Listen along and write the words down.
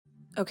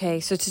Okay,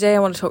 so today I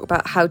want to talk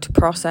about how to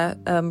process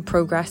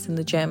progress in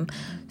the gym.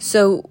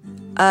 So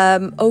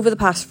over the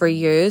past 3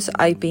 years,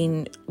 I've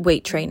been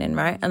weight training,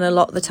 right? And a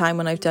lot of the time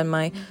when I've done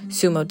my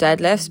sumo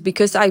deadlifts,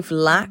 because I've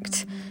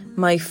lacked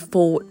my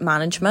fort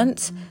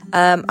management,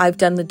 I've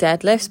done the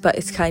deadlifts, but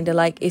it's kind of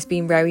like it's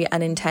been very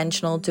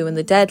unintentional doing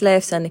the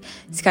deadlifts, and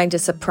it's kind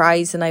of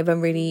surprised, and I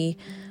haven't really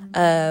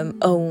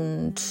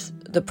owned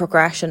the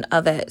progression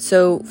of it.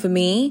 So for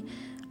me,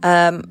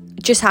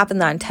 just having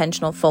that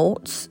intentional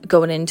thoughts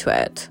going into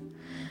it,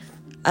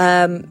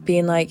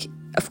 being like,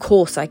 of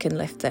course I can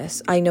lift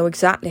this. I know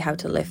exactly how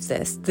to lift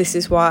this. This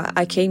is what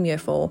I came here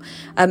for.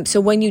 So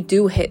when you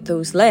do hit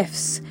those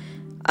lifts,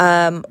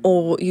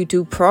 or you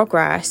do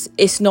progress,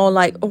 it's not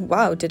like, oh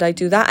wow, did I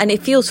do that? And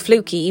it feels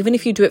fluky. Even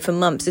if you do it for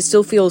months, it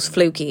still feels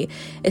fluky.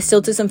 It still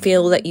doesn't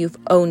feel that you've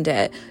owned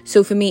it.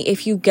 So for me,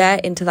 if you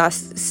get into that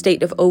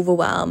state of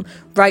overwhelm,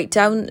 write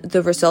down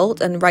the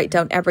result and write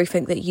down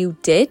everything that you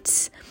did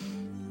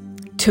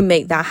to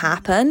make that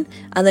happen,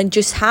 and then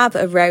just have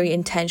a very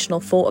intentional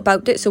thought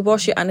about it. So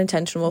what's your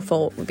unintentional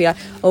thought? Would be like,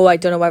 oh, I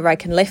don't know whether I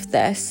can lift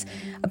this.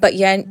 But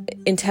your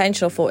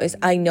intentional thought is,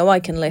 I know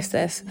I can lift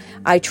this.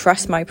 I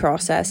trust my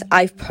process.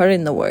 I've put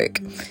in the work,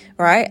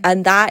 right?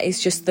 And that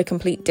is just the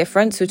complete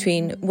difference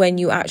between when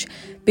you actually,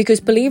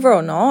 because believe it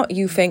or not,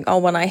 you think, oh,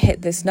 when I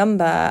hit this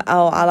number,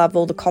 I'll have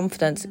all the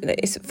confidence.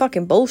 It's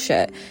fucking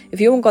bullshit.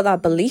 If you haven't got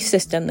that belief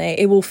system there,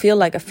 it will feel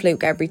like a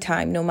fluke every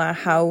time, no matter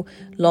how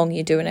long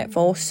you're doing it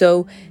for.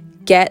 So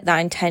get that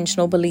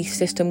intentional belief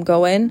system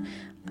going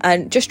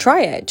and just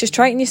try it. Just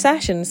try it in your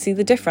session, see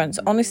the difference.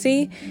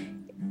 Honestly,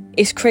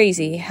 it's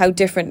crazy how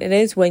different it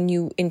is when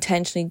you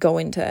intentionally go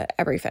into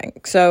everything.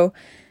 So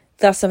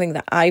that's something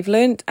that I've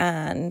learned,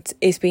 and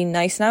it's been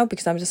nice now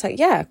because I'm just like,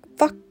 yeah,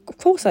 fuck, of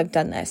course I've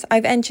done this.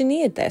 I've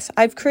engineered this.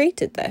 I've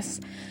created this.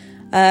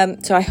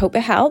 So I hope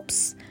it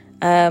helps.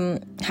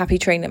 Happy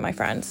training, my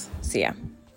friends. See ya.